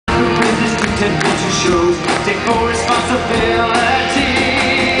adventure shows. Take full responsibility.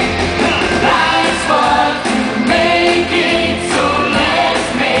 Life's what you make it, so let's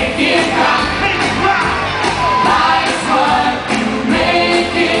make it rock. Life's what you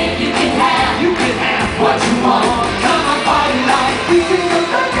make it. You can have what you want. Come on, party life. We can go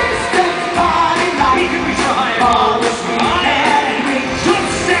the distance, party life. We can reach the higher all the sweet and reach.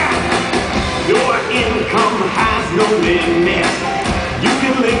 Your income has no limit. You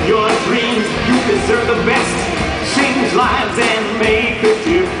can live your dreams, you deserve the best. Change lives and make a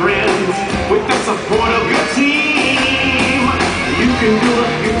difference with the support of your team. You can build a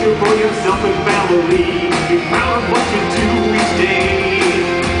future for yourself and family. Be proud of what you do each day.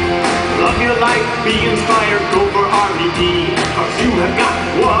 Love your life, be inspired, go for RED, 'cause you have got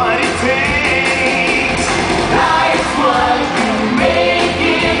what it takes. Life's what you make.